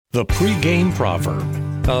The pregame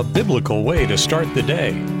proverb, a biblical way to start the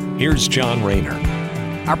day. Here's John Rayner.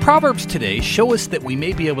 Our Proverbs today show us that we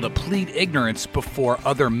may be able to plead ignorance before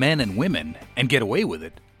other men and women and get away with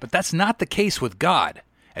it, but that's not the case with God,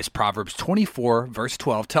 as Proverbs 24, verse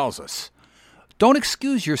 12 tells us. Don't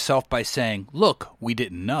excuse yourself by saying, "Look, we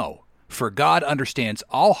didn't know," for God understands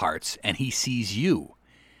all hearts and He sees you.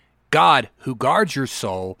 God, who guards your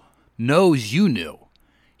soul, knows you knew.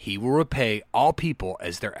 He will repay all people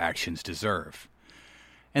as their actions deserve.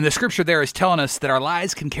 And the scripture there is telling us that our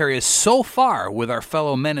lives can carry us so far with our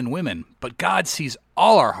fellow men and women, but God sees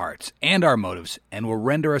all our hearts and our motives and will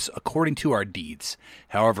render us according to our deeds,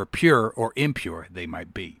 however pure or impure they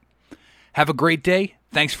might be. Have a great day.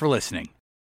 Thanks for listening.